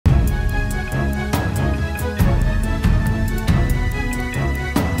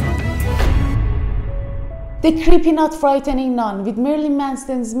The creepy, not frightening nun with Marilyn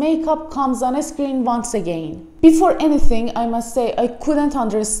Manson's makeup comes on screen once again. Before anything, I must say I couldn't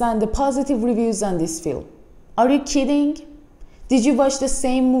understand the positive reviews on this film. Are you kidding? Did you watch the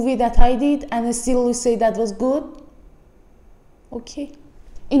same movie that I did and still you say that was good? Okay.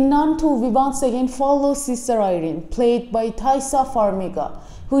 In Nun II, we once again follow Sister Irene, played by Taissa Farmiga,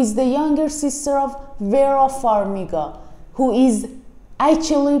 who is the younger sister of Vera Farmiga, who is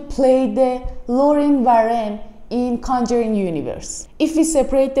actually played the Lorraine Warren in Conjuring Universe. If we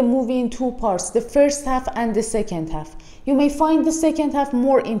separate the movie in two parts, the first half and the second half, you may find the second half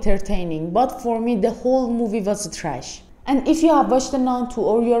more entertaining, but for me the whole movie was trash. And if you have watched the Nun II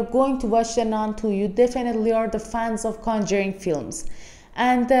or you are going to watch the Nun II, you definitely are the fans of Conjuring films.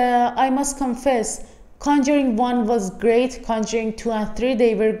 And I must confess, Conjuring 1 was great, Conjuring 2 and 3,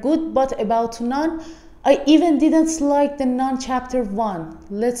 they were good, but about Nun, I even didn't like the Nun Chapter 1.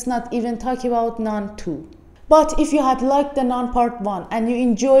 Let's not even talk about Nun 2. But if you had liked the Nun Part 1 and you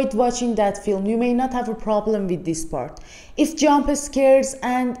enjoyed watching that film, you may not have a problem with this part. If jump scares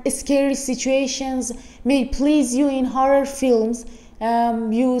and scary situations may please you in horror films,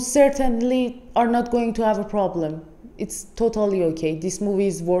 you certainly are not going to have a problem. It's totally okay. This movie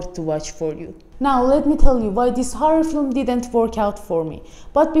is worth to watch for you. Now let me tell you why this horror film didn't work out for me.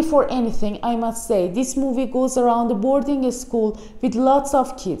 But before anything, I must say this movie goes around a boarding school with lots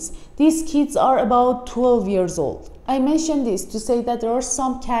of kids. These kids are about 12 years old. I mention this to say that there are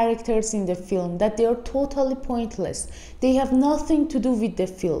some characters in the film that they are totally pointless. They have nothing to do with the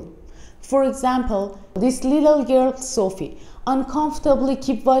film. For example, this little girl Sophie uncomfortably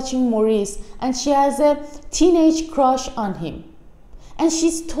keep watching Maurice and she has a teenage crush on him. And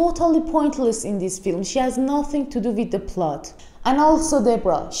she's totally pointless in this film. She has nothing to do with the plot. And also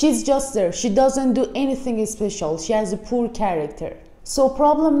Deborah, she's just there. She doesn't do anything special. She has a poor character. So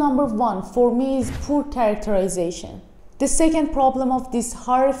problem number one for me is poor characterization. The second problem of this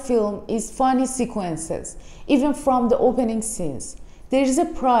horror film is funny sequences, even from the opening scenes. There is a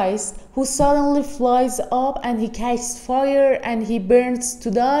priest who suddenly flies up and he catches fire and he burns to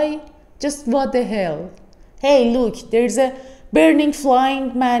die. Just what the hell? Hey, look, there's a burning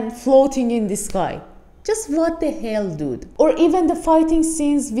flying man floating in the sky. Just what the hell, dude? Or even the fighting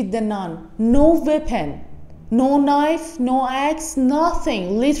scenes with the nun. No weapon, no knife, no axe,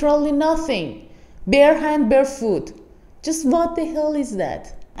 nothing, literally nothing. Bare hand, bare foot. Just what the hell is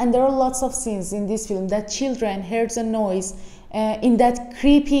that? And there are lots of scenes in this film that children heard a noise in that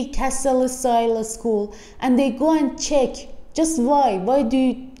creepy castle-style school and they go and check. Just why? Why do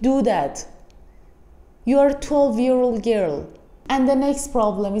you do that? You are a 12-year-old girl. And the next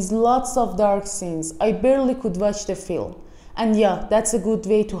problem is lots of dark scenes. I barely could watch the film. And yeah, that's a good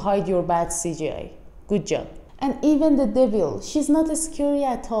way to hide your bad CGI. Good job. And even the devil, she's not scary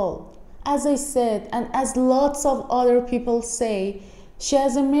at all. As I said, and as lots of other people say, she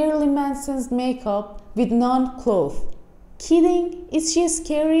has a Marilyn Manson's makeup with non-cloth. Kidding? Is she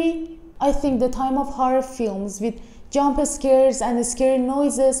scary? I think the time of horror films with jump scares and scary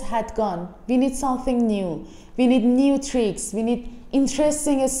noises had gone. We need something new. We need new tricks. We need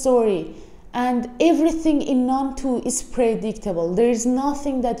interesting story. And everything in Nun II is predictable. There is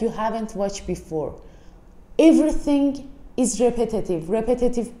nothing that you haven't watched before. Everything is repetitive.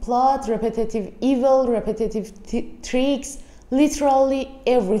 Repetitive plot, repetitive evil, repetitive tricks, literally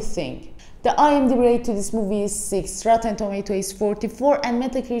everything. The IMDb rate to this movie is 6, Rotten Tomato is 44 and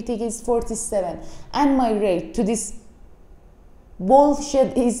Metacritic is 47. And my rate to this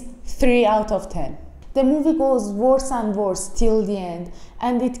bullshit is 3 out of 10. The movie goes worse and worse till the end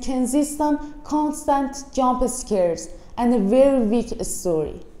and it consists on constant jump scares and a very weak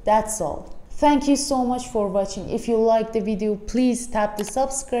story. That's all. Thank you so much for watching. If you liked the video, please tap the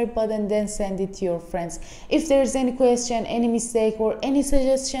subscribe button, then send it to your friends. If there's any question, any mistake or any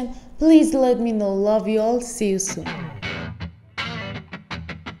suggestion, please let me know. Love you all. See you soon.